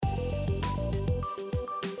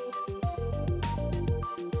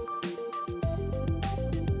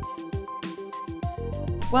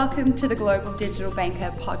Welcome to the Global Digital Banker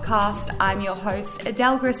podcast. I'm your host,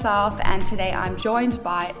 Adele Grissaf, and today I'm joined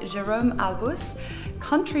by Jérôme Albus,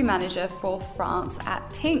 Country Manager for France at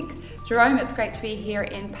Tink. Jérôme, it's great to be here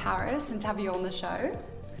in Paris and to have you on the show.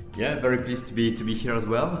 Yeah, very pleased to be here as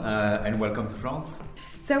well, and welcome to France.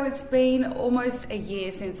 So it's been almost a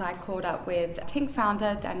year since I caught up with Tink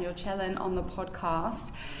founder Daniel Chellin on the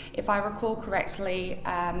podcast. If I recall correctly,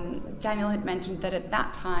 Daniel had mentioned that at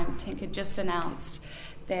that time Tink had just announced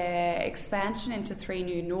their expansion into 3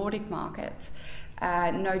 new Nordic markets.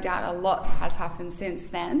 No doubt a lot has happened since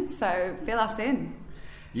then, so fill us in.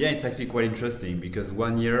 Yeah, it's actually quite interesting because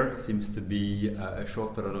 1 year seems to be a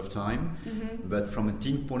short period of time, but from a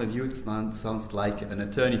Tink point of view it sounds like an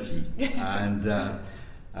eternity. And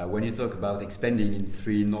when you talk about expanding in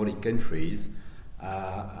 3 Nordic countries,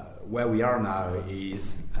 where we are now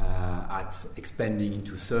is at expanding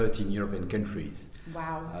into 13 European countries.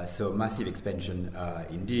 Wow. So massive expansion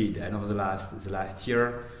indeed. And over the last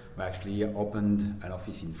year, we actually opened an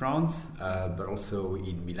office in France, but also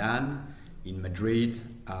in Milan, in Madrid,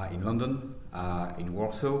 in London, in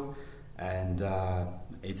Warsaw, and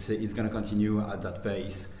it's going to continue at that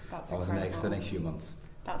pace over the next few months.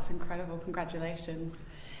 That's incredible. Congratulations.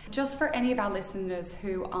 Just for any of our listeners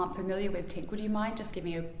who aren't familiar with Tink, would you mind just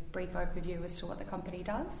giving a brief overview as to what the company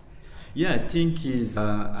does? Yeah, Tink is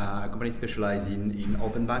a company specialized in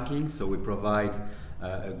open banking. So we provide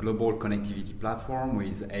a global connectivity platform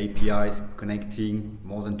with APIs connecting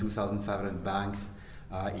more than 2,500 banks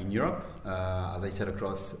in Europe, as I said,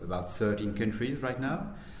 across about 13 countries right now,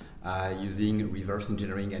 using reverse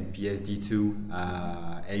engineering and PSD2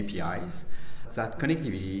 APIs. That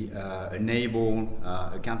connectivity enable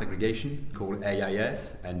account aggregation called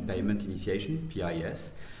AIS and payment initiation,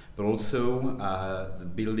 PIS, but also the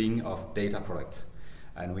building of data products.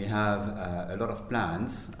 And we have a lot of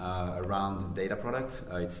plans around data products.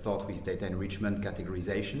 It starts with data enrichment,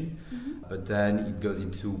 categorization, but then it goes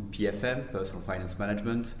into PFM, personal finance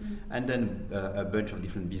management, and then a bunch of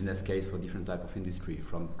different business cases for different type of industry,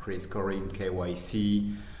 from credit scoring,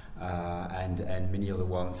 KYC, and many other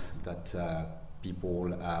ones that people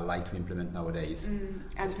like to implement nowadays.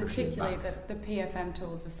 And particularly the PFM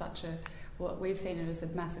tools are what we've seen it as a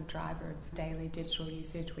massive driver of daily digital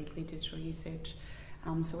usage, weekly digital usage.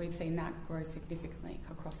 So we've seen that grow significantly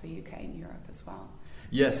across the UK and Europe as well.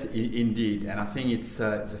 Yes, indeed. And I think it's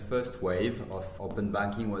the first wave of open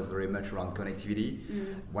banking was very much around connectivity.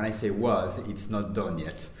 When I say was, it's not done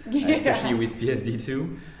yet, especially with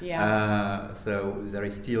PSD2. Yes. So there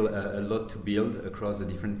is still a lot to build across the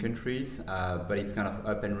different countries, but it's kind of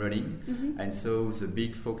up and running. And so the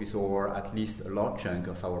big focus, or at least a large chunk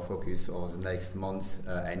of our focus over the next months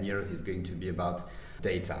and years, is going to be about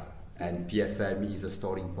data. And PFM is a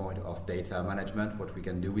starting point of data management, what we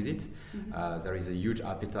can do with it. There is a huge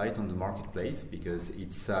appetite on the marketplace because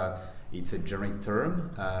it's a generic term,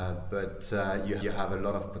 but you have a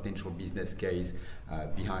lot of potential business case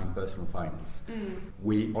behind personal finance.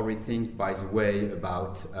 We already think, by the way,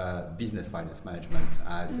 about business finance management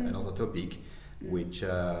as another topic, which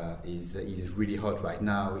is really hot right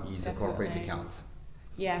now, is a corporate account.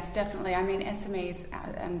 Yes, definitely. I mean, SMEs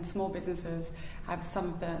and small businesses have some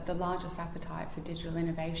of the largest appetite for digital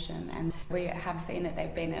innovation, and we have seen that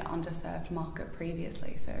they've been an underserved market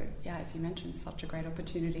previously. So, yeah, as you mentioned, such a great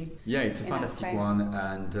opportunity. Yeah, it's a fantastic one,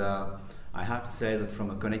 and I have to say that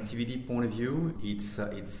from a connectivity point of view, it's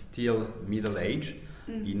still middle age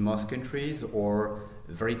in most countries, or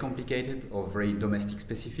very complicated or very domestic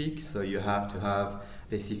specific. So you have to have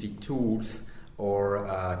specific tools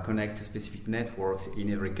or connect to specific networks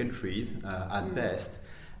in every country at best,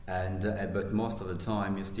 and but most of the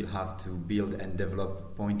time you still have to build and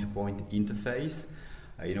develop point-to-point interface,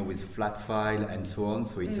 with flat file and so on.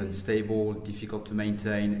 So it's unstable, difficult to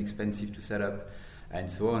maintain, expensive to set up, and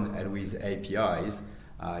so on. And with APIs,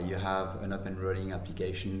 you have an up and running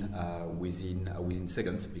application within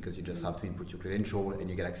seconds, because you just have to input your credential and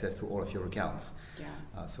you get access to all of your accounts.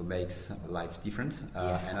 So makes life different,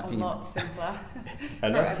 and I think it's simpler. a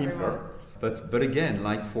lot simpler. But again,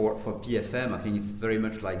 like for PFM, I think it's very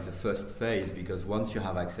much like the first phase, because once you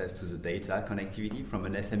have access to the data connectivity from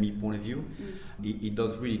an SME point of view, it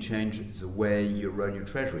does really change the way you run your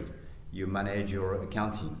treasury, you manage your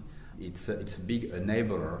accounting. It's a big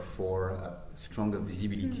enabler for stronger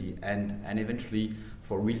visibility and eventually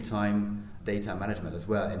for real-time data management as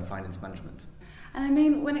well, and finance management. And I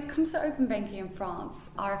mean, when it comes to open banking in France,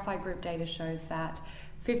 RFI Group data shows that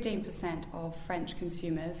 15% of French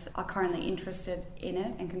consumers are currently interested in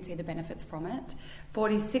it and can see the benefits from it.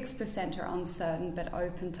 46% are uncertain but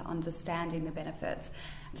open to understanding the benefits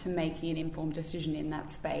to making an informed decision in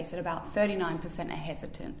that space, and about 39% are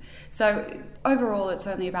hesitant. So overall, it's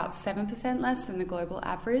only about 7% less than the global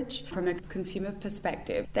average from a consumer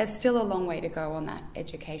perspective. There's still a long way to go on that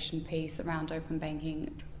education piece around open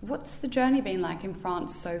banking. What's the journey been like in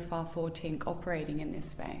France so far for Tink operating in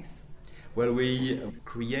this space? Well, we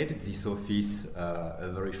created this office a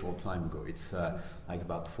very short time ago. It's like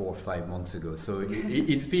about 4 or 5 months ago. So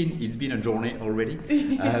it's been a journey already,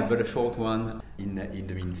 but a short one in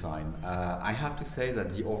the meantime. I have to say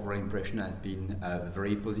that the overall impression has been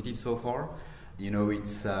very positive so far. You know,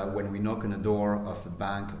 it's when we knock on the door of a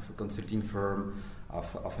bank, of a consulting firm,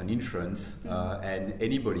 of an insurance, and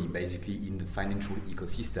anybody basically in the financial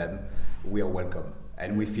ecosystem, we are welcome.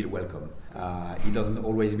 And we feel welcome. It doesn't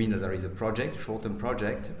always mean that there is a project, short-term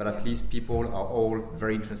project, but at least people are all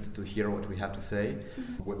very interested to hear what we have to say.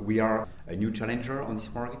 We are a new challenger on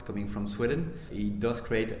this market coming from Sweden. It does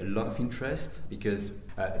create a lot of interest because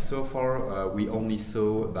so far we only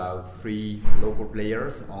saw about 3 local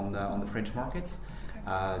players on the French markets.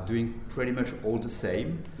 Doing pretty much all the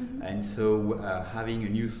same, and so having a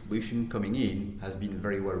new solution coming in has been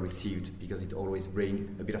very well received because it always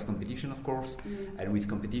brings a bit of competition, of course, and with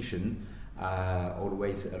competition,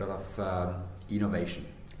 always a lot of innovation.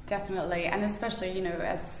 Definitely, and especially, you know,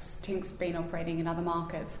 as Tink's been operating in other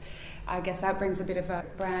markets, I guess that brings a bit of a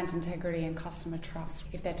brand integrity and customer trust.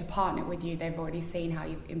 If they're to partner with you, they've already seen how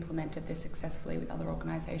you've implemented this successfully with other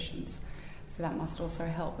organisations. So that must also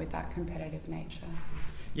help with that competitive nature.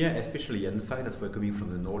 Yeah, especially, and the fact that we're coming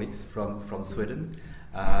from the Nordics, from Sweden,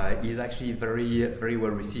 is actually very, very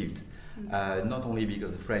well received. Not only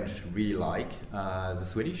because the French really like the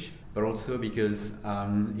Swedish, but also because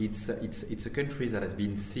it's a country that has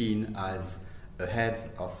been seen as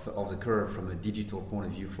ahead of the curve from a digital point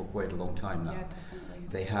of view for quite a long time now. Yeah, definitely.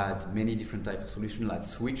 They had many different types of solutions like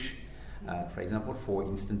Switch, for example, for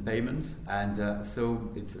instant payments, and so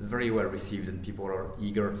it's very well received, and people are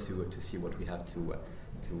eager to see what we have to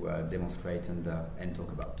demonstrate and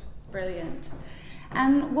talk about. Brilliant.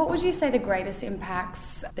 And what would you say the greatest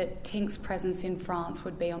impacts that Tink's presence in France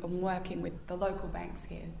would be on working with the local banks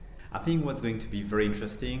here? I think what's going to be very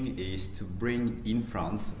interesting is to bring in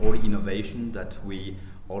France all innovation that we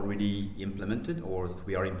already implemented or that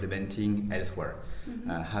we are implementing elsewhere.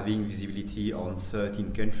 Having visibility on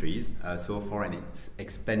 13 countries so far, and it's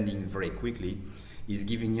expanding very quickly, is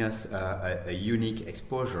giving us a unique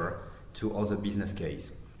exposure to other business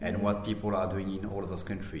case and what people are doing in all of those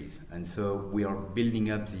countries. And so we are building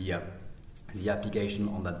up the application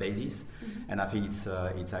on that basis, and I think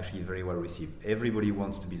it's actually very well received. Everybody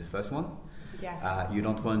wants to be the first one. Yes. You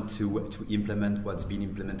don't want to implement what's been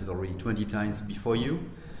implemented already 20 times before you,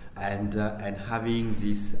 and having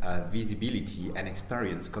this visibility and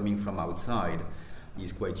experience coming from outside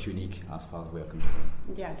is quite unique as far as we are concerned.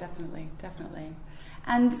 Yeah, definitely.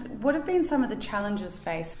 And what have been some of the challenges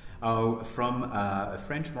faced? From a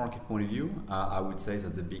French market point of view, I would say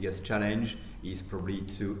that the biggest challenge is probably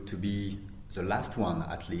to be the last one,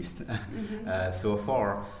 at least, so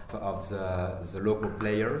far, of the local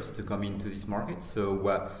players to come into this market.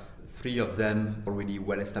 So 3 of them already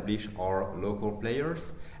well established are local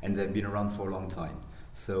players, and they've been around for a long time.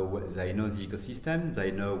 So they know the ecosystem,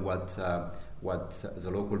 they know what the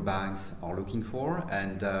local banks are looking for,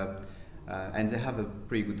 and they have a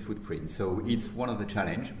pretty good footprint. So it's one of the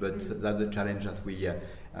challenge, but that's the challenge that we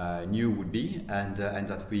knew would be, and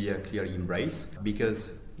that we clearly embrace,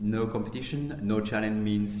 because no competition, no challenge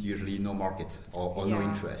means usually no market or no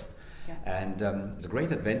interest. Yeah. And the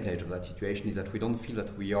great advantage of that situation is that we don't feel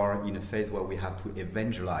that we are in a phase where we have to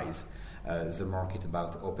evangelize the market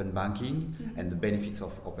about open banking and the benefits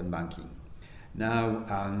of open banking. Now,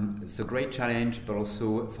 it's a great challenge, but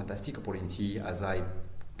also a fantastic opportunity, as I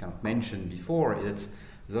kind of mentioned before, is that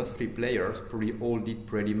those 3 players probably all did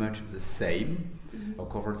pretty much the same, or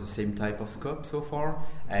covered the same type of scope so far,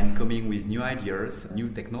 and coming with new ideas, new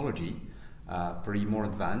technology, pretty more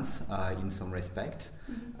advanced in some respect,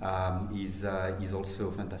 is also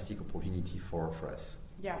a fantastic opportunity for us.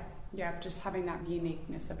 Yeah, just having that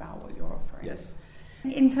uniqueness about what you're offering. Yes.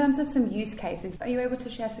 In terms of some use cases, are you able to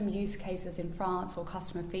share some use cases in France or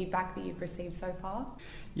customer feedback that you've received so far?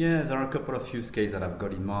 Yeah, there are a couple of use cases that I've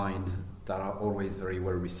got in mind that are always very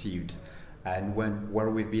well received, and where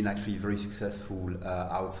we've been actually very successful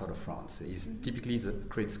outside of France is typically the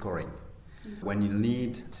credit scoring. When you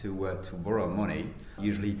need to borrow money,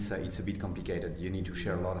 usually it's a bit complicated. You need to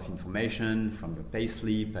share a lot of information from your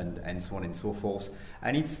payslip and so on and so forth.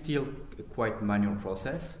 And it's still a quite manual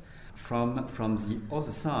process. From the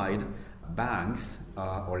other side, banks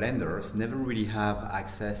or lenders never really have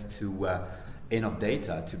access to enough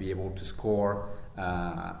data to be able to score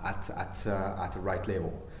at the right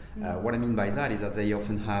level. What I mean by that is that they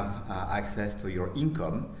often have access to your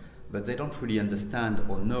income, but they don't really understand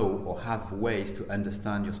or know or have ways to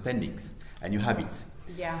understand your spendings and your habits.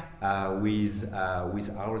 Yeah. With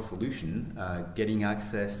our solution, getting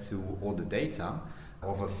access to all the data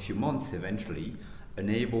over a few months eventually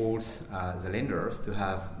enables the lenders to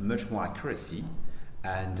have much more accuracy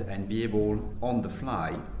and be able on the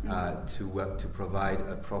fly to provide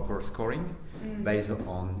a proper scoring based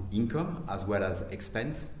on income as well as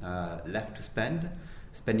expense, left to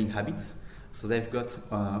spending habits. So they've got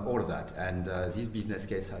all of that, and this business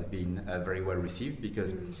case has been very well received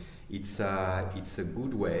because it's a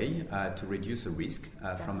good way to reduce the risk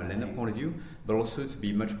from a lender point of view, but also to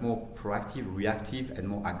be much more proactive, reactive, and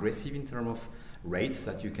more aggressive in terms of rates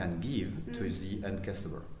that you can give to the end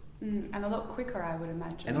customer. And a lot quicker, I would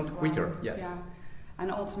imagine. And a lot quicker, yes. Yeah.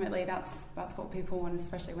 And ultimately, that's what people want,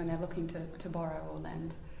 especially when they're looking to borrow or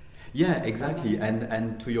lend. Yeah, exactly.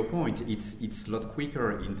 And to your point, it's a lot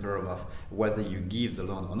quicker in terms of whether you give the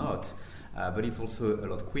loan or not, but it's also a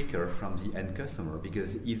lot quicker from the end customer,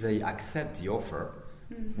 because if they accept the offer,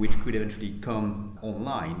 which could eventually come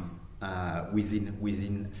online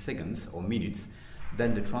within seconds or minutes,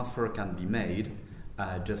 then the transfer can be made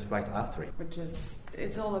just right after it. Which is,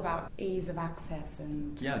 it's all about ease of access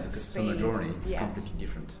and the customer speed. journey is completely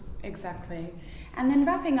different. Exactly. And then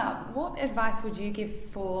wrapping up, what advice would you give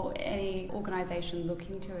for any organisation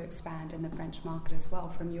looking to expand in the French market as well,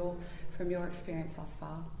 from your experience thus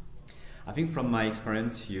far? I think from my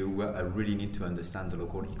experience, you really need to understand the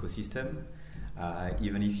local ecosystem.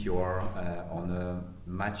 Even if you are on a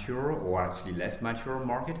mature or actually less mature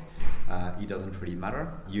market, it doesn't really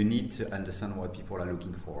matter. You need to understand what people are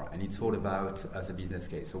looking for, and it's all about the business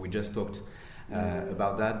case. So we just talked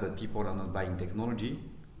about that, but people are not buying technology.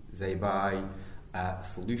 They buy a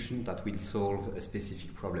solution that will solve a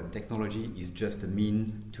specific problem. Technology is just a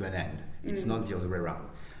mean to an end. It's not the other way around.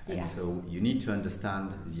 And so you need to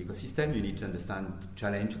understand the ecosystem, you need to understand the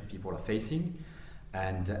challenge that people are facing,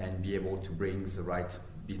 and be able to bring the right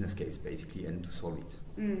business case, basically, and to solve it.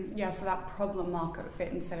 So that problem market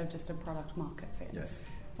fit instead of just a product market fit. Yes.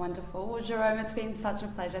 Wonderful. Well, Jerome, it's been such a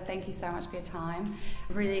pleasure. Thank you so much for your time.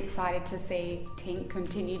 Really excited to see Tink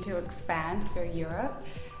continue to expand through Europe,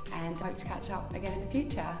 and hope to catch up again in the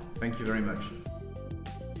future. Thank you very much.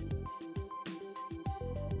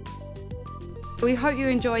 We hope you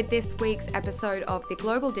enjoyed this week's episode of the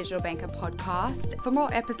Global Digital Banker podcast. For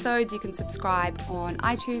more episodes, you can subscribe on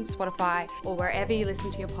iTunes, Spotify, or wherever you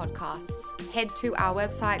listen to your podcasts. Head to our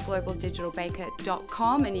website,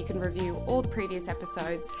 globaldigitalbanker.com, and you can review all the previous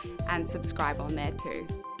episodes and subscribe on there too.